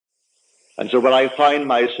And so when I find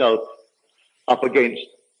myself up against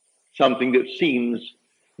something that seems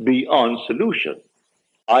beyond solution,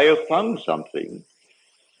 I have found something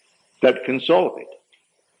that can solve it.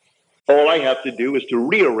 All I have to do is to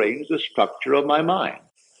rearrange the structure of my mind.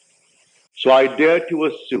 So I dare to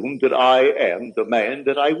assume that I am the man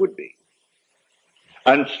that I would be,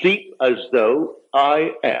 and sleep as though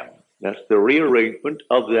I am. That's the rearrangement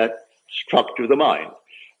of that structure of the mind.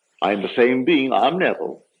 I'm the same being. I'm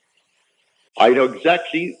Neville. I know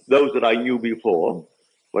exactly those that I knew before,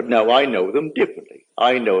 but now I know them differently.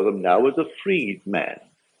 I know them now as a freed man.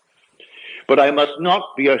 But I must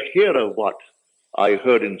not be a hearer of what I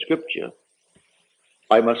heard in Scripture.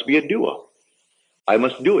 I must be a doer. I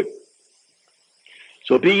must do it.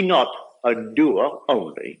 So be not a doer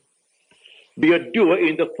only. Be a doer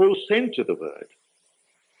in the full sense of the word.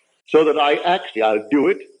 So that I'll do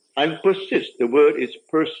it and persist. The word is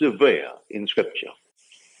persevere in Scripture.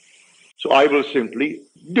 So I will simply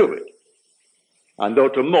do it. And though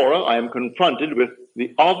tomorrow I am confronted with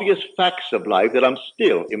the obvious facts of life that I'm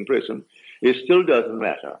still in prison, it still doesn't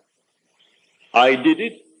matter. I did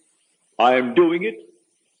it, I am doing it,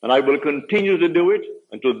 and I will continue to do it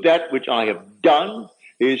until that which I have done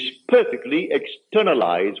is perfectly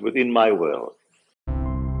externalized within my world.